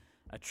said,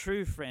 "A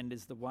true friend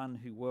is the one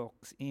who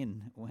walks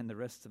in when the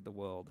rest of the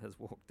world has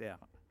walked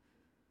out."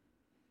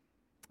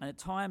 And at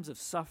times of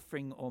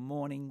suffering or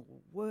mourning,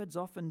 words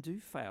often do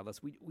fail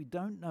us. We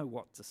don't know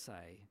what to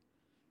say.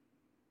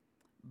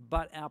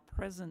 But our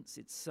presence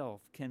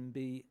itself can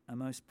be a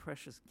most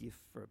precious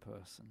gift for a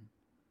person.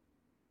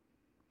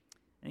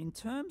 And in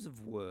terms of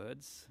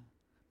words,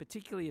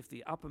 particularly if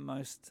the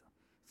uppermost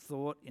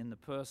thought in the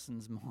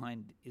person's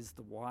mind is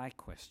the why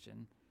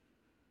question,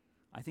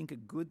 I think a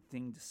good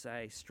thing to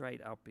say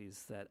straight up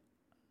is that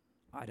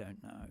I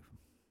don't know.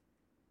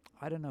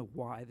 I don't know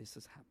why this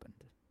has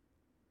happened.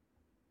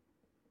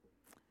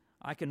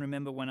 I can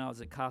remember when I was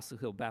at Castle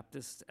Hill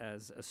Baptist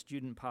as a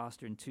student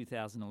pastor in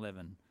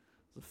 2011.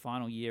 It was the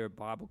final year of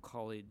Bible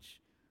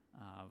college.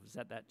 I was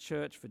at that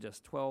church for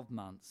just 12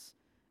 months.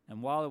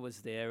 And while I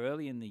was there,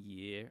 early in the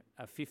year,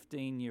 a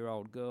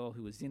 15-year-old girl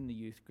who was in the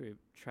youth group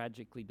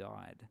tragically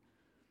died.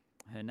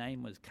 Her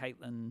name was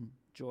Caitlin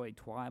Joy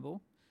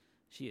Twyble.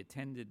 She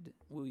attended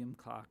William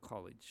Clark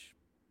College.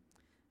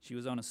 She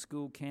was on a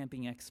school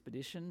camping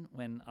expedition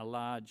when a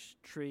large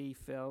tree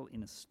fell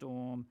in a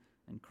storm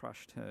and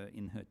crushed her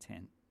in her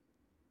tent.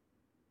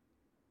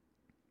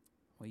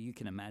 Well, you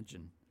can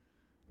imagine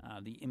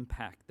the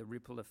impact, the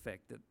ripple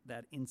effect that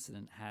that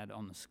incident had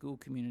on the school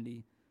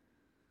community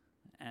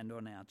and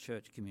on our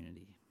church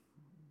community.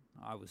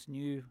 I was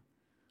new.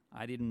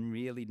 I didn't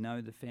really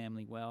know the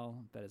family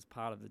well, but as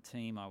part of the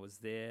team, I was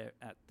there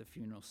at the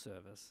funeral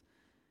service,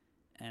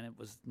 and it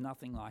was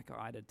nothing like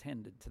I'd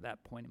attended to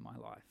that point in my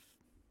life.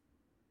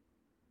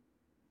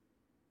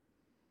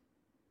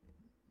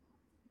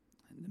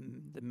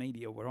 The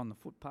media were on the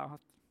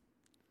footpath,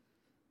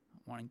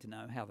 wanting to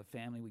know how the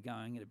family were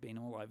going. It had been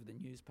all over the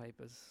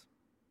newspapers.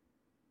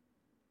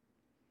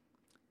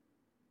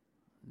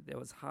 There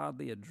was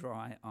hardly a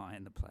dry eye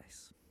in the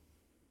place.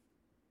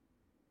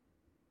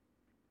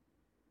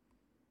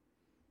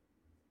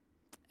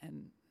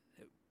 And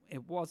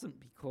it wasn't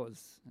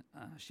because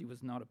she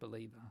was not a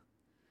believer.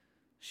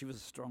 She was a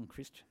strong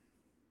Christian.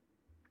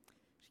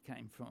 She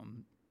came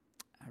from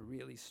a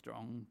really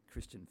strong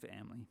Christian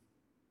family.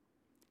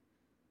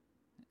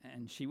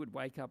 And she would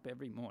wake up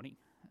every morning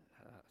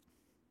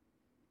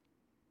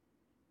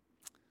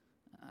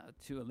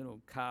to a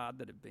little card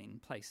that had been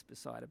placed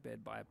beside a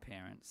bed by a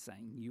parent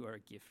saying, "You are a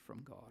gift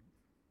from God."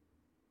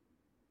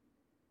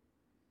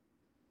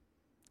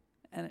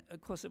 And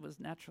of course it was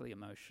naturally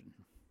emotion.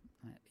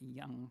 A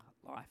young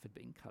life had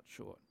been cut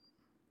short.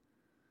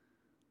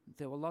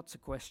 There were lots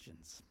of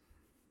questions,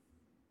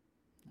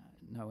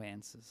 no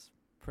answers,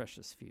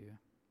 precious few.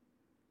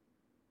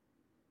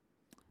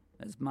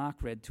 As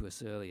Mark read to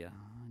us earlier,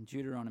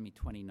 Deuteronomy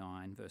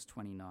 29, verse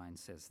 29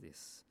 says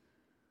this: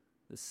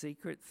 "The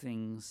secret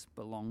things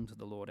belong to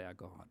the Lord our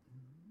God,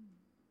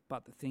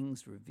 but the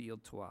things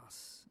revealed to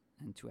us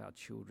and to our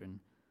children,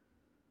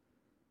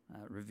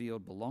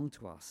 belong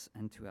to us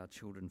and to our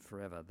children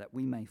forever, that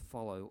we may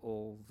follow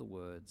all the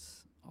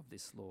words of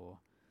this law."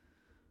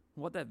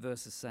 What that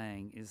verse is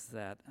saying is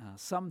that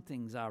some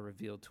things are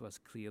revealed to us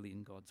clearly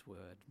in God's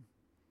word.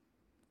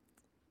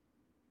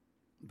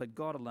 But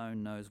God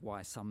alone knows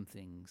why some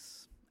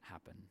things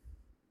happen.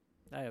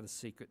 They are the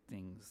secret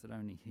things that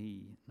only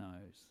He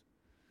knows.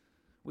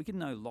 We can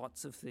know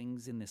lots of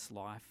things in this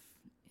life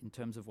in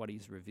terms of what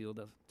He's revealed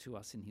to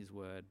us in His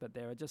word, but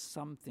there are just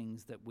some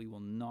things that we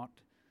will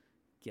not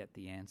get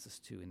the answers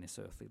to in this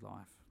earthly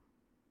life.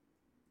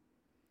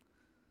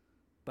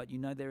 But you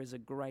know, there is a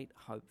great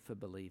hope for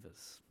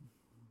believers.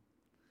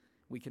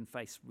 We can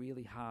face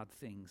really hard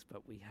things,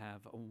 but we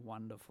have a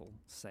wonderful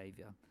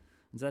Saviour.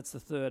 And so that's the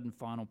third and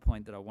final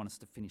point that I want us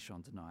to finish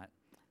on tonight.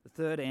 The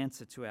third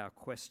answer to our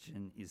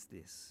question is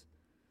this: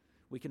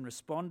 we can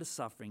respond to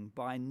suffering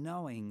by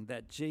knowing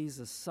that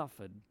Jesus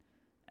suffered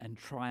and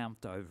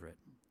triumphed over it.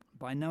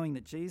 By knowing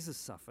that Jesus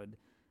suffered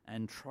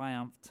and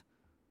triumphed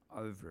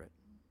over it.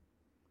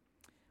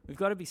 We've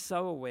got to be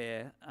so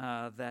aware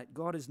that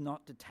God is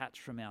not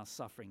detached from our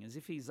suffering, as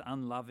if He's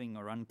unloving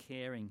or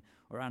uncaring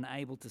or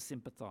unable to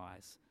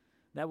sympathize.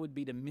 That would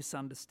be to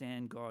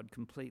misunderstand God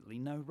completely.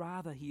 No,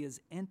 rather, He has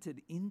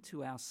entered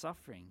into our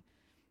suffering.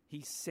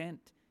 He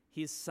sent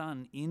His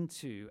Son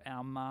into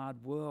our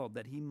marred world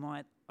that He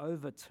might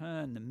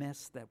overturn the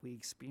mess that we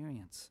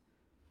experience.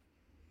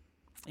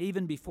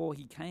 Even before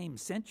He came,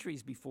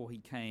 centuries before He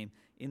came,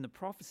 in the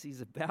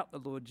prophecies about the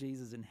Lord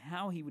Jesus and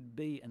how He would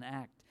be and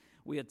act,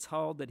 we are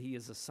told that He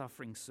is a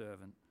suffering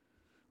servant.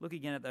 Look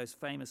again at those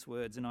famous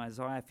words in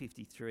Isaiah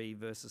 53,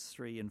 verses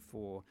 3 and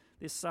 4.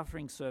 This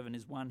suffering servant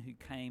is one who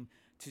came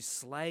to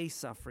slay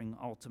suffering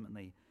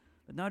ultimately.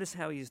 But notice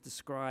how He is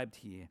described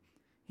here.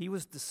 He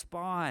was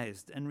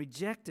despised and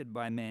rejected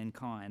by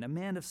mankind, a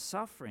man of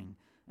suffering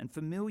and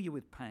familiar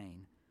with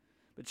pain.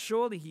 But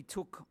surely He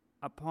took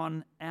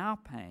upon our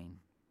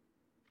pain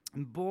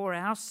and bore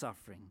our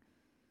suffering,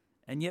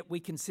 and yet we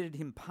considered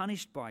Him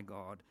punished by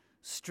God,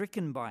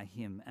 stricken by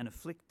Him and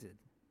afflicted.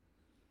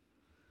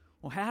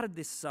 Well, how did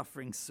this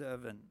suffering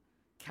servant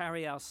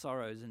carry our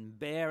sorrows and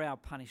bear our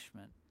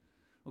punishment?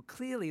 Well,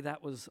 clearly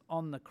that was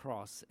on the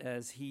cross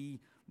as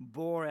He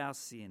bore our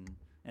sin,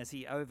 as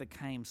He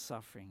overcame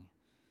suffering.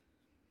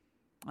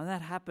 And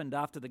that happened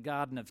after the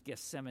Garden of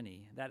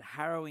Gethsemane, that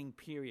harrowing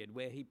period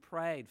where he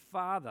prayed,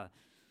 Father,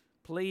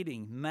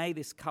 pleading, may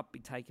this cup be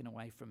taken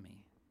away from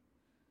me.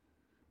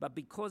 But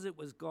because it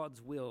was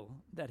God's will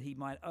that he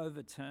might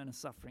overturn a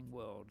suffering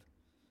world,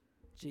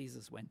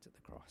 Jesus went to the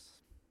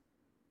cross.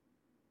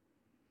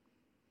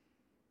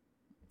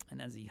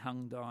 And as he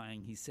hung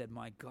dying, he said,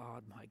 my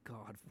God,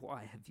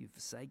 why have you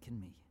forsaken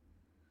me?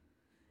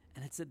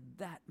 And it's at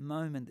that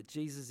moment that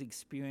Jesus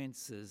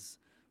experiences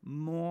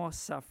more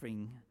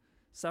suffering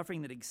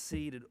that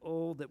exceeded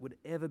all that would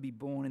ever be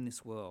born in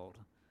this world.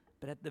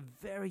 But at the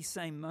very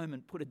same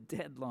moment, put a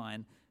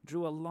deadline,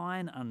 drew a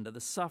line under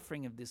the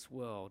suffering of this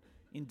world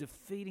in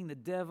defeating the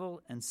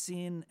devil and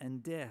sin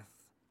and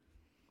death.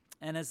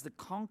 And as the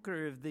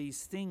conqueror of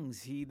these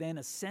things, he then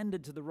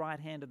ascended to the right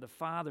hand of the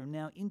Father and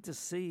now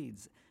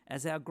intercedes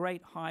as our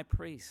great high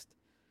priest,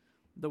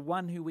 the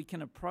one who we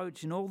can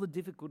approach in all the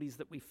difficulties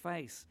that we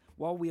face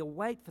while we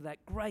await for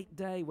that great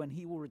day when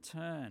he will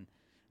return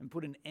and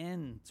put an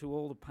end to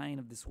all the pain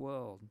of this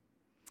world.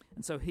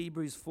 And so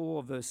Hebrews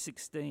 4 verse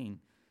 16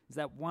 is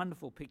that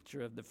wonderful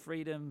picture of the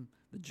freedom,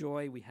 the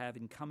joy we have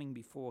in coming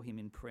before him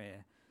in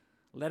prayer.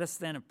 Let us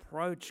then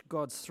approach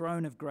God's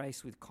throne of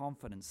grace with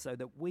confidence so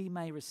that we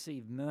may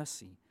receive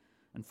mercy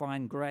and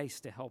find grace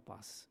to help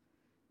us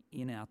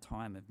in our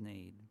time of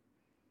need.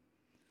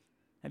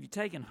 Have you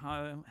taken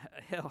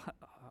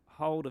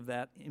hold of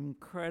that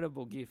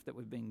incredible gift that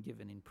we've been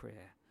given in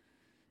prayer?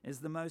 It's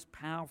the most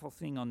powerful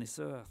thing on this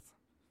earth.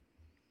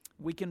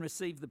 We can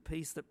receive the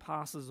peace that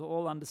passes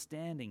all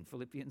understanding,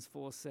 Philippians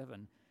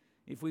 4:7,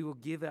 if we will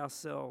give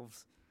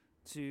ourselves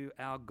to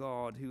our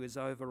God who is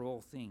over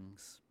all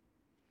things.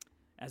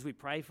 As we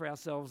pray for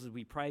ourselves, as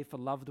we pray for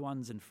loved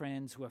ones and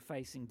friends who are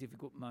facing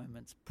difficult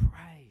moments,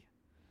 pray.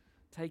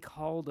 Take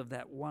hold of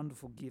that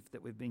wonderful gift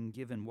that we've been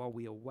given while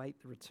we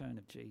await the return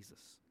of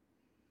Jesus.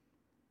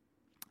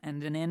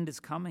 And an end is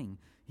coming.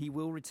 He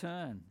will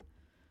return.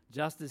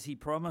 Just as he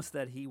promised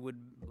that he would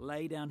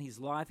lay down his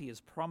life, he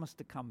has promised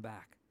to come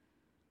back.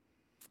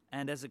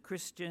 And as a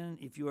Christian,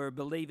 if you are a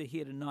believer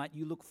here tonight,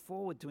 you look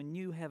forward to a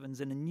new heavens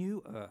and a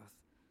new earth,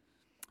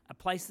 a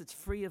place that's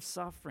free of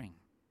suffering,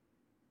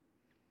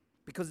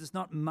 because it's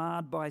not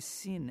marred by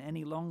sin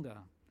any longer.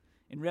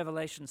 In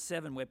Revelation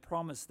 7, we're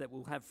promised that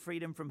we'll have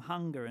freedom from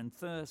hunger and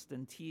thirst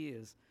and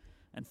tears.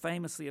 And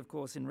famously, of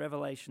course, in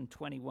Revelation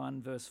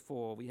 21, verse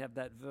 4, we have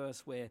that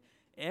verse where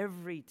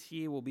every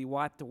tear will be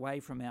wiped away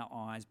from our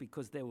eyes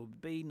because there will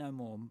be no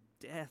more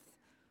death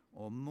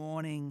or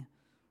mourning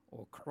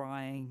or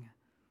crying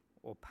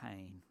or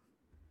pain.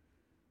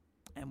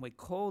 And we're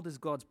called as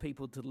God's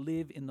people to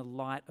live in the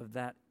light of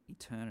that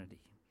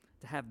eternity,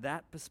 to have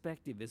that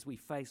perspective as we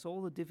face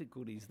all the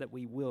difficulties that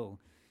we will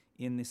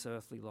in this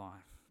earthly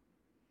life.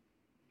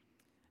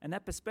 And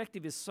that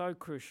perspective is so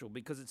crucial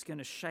because it's going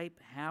to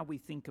shape how we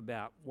think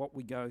about what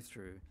we go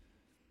through.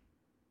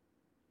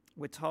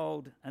 We're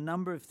told a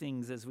number of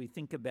things as we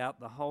think about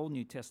the whole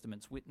New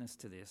Testament's witness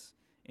to this,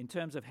 in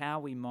terms of how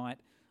we might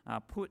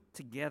put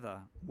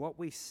together what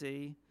we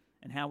see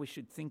and how we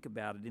should think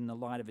about it in the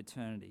light of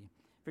eternity.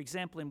 For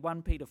example, in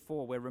 1 Peter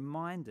 4, we're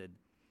reminded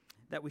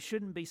that we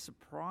shouldn't be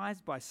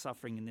surprised by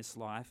suffering in this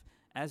life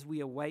as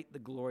we await the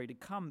glory to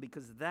come,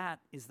 because that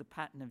is the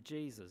pattern of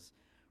Jesus.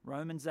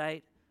 Romans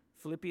 8,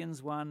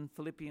 Philippians 1,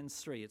 Philippians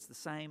 3, it's the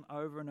same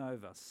over and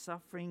over.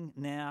 Suffering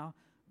now,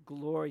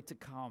 glory to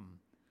come.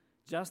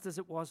 Just as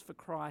it was for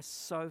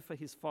Christ, so for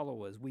his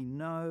followers. We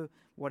know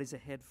what is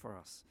ahead for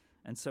us,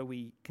 and so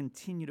we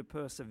continue to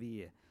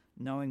persevere,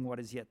 knowing what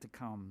is yet to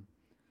come.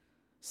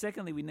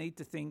 Secondly, we need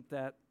to think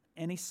that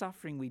any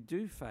suffering we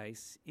do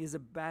face is a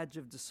badge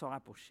of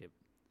discipleship.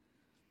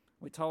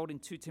 We're told in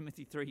 2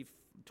 Timothy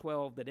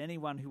 3:12 that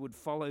anyone who would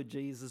follow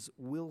Jesus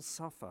will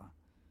suffer,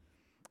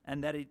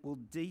 and that it will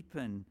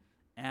deepen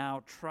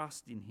our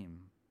trust in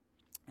him,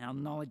 our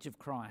knowledge of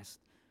Christ.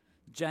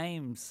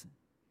 James,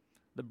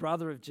 the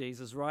brother of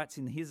Jesus, writes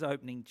in his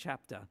opening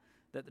chapter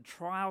that the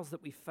trials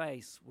that we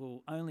face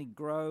will only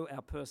grow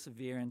our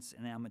perseverance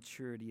and our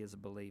maturity as a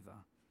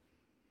believer.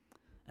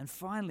 And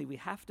finally, we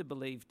have to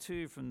believe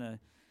too, from the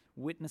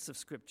witness of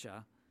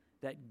Scripture,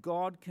 that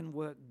God can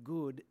work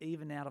good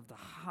even out of the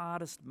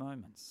hardest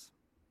moments,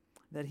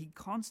 that he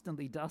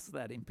constantly does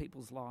that in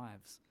people's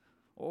lives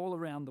all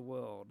around the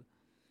world.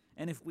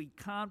 And if we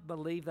can't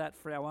believe that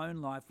for our own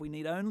life, we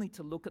need only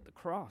to look at the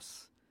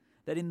cross,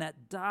 that in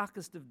that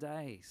darkest of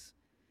days,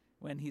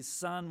 when his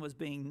son was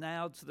being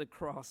nailed to the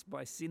cross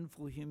by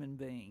sinful human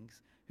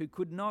beings who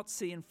could not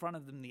see in front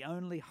of them the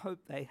only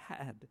hope they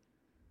had,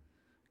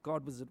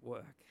 God was at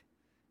work.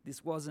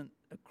 This wasn't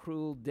a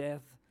cruel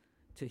death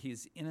to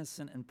his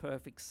innocent and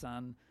perfect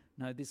son.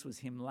 No, this was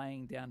him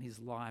laying down his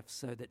life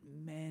so that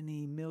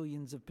many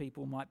millions of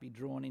people might be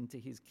drawn into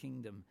his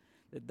kingdom,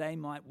 that they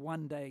might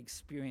one day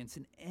experience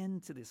an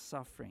end to this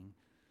suffering,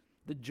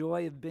 the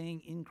joy of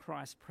being in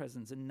Christ's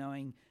presence and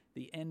knowing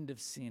the end of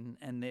sin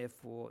and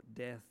therefore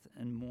death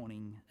and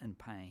mourning and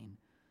pain.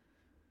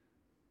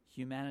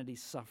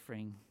 Humanity's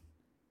suffering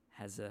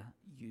has a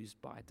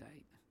use-by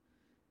date,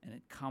 and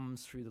it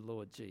comes through the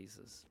Lord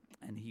Jesus,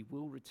 and he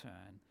will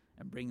return,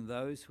 and bring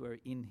those who are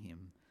in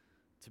him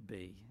to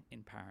be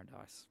in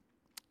paradise.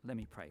 Let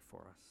me pray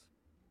for us.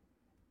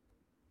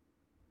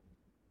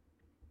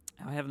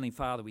 Our Heavenly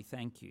Father, we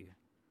thank you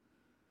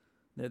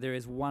that there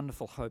is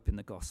wonderful hope in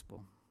the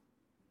gospel.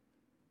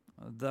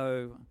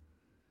 Though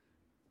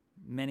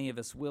many of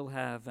us will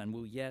have and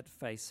will yet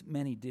face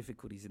many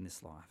difficulties in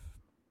this life,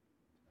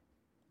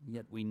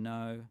 yet we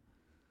know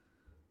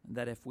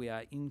that if we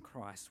are in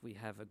Christ, we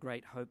have a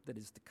great hope that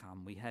is to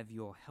come. We have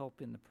your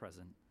help in the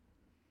present.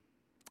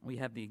 We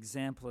have the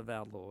example of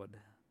our Lord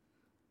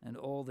and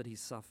all that he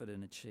suffered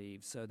and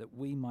achieved so that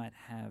we might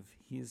have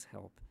his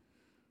help.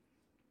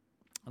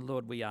 And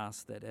Lord, we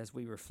ask that as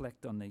we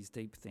reflect on these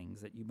deep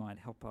things, that you might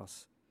help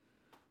us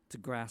to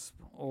grasp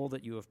all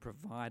that you have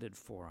provided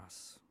for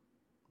us,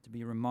 to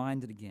be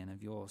reminded again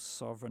of your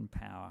sovereign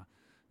power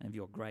and of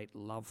your great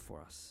love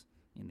for us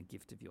in the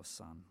gift of your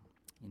Son,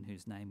 in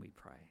whose name we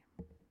pray.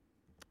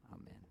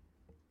 Amen.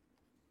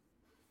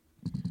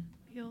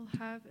 You'll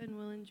have and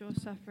will endure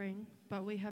suffering, but we have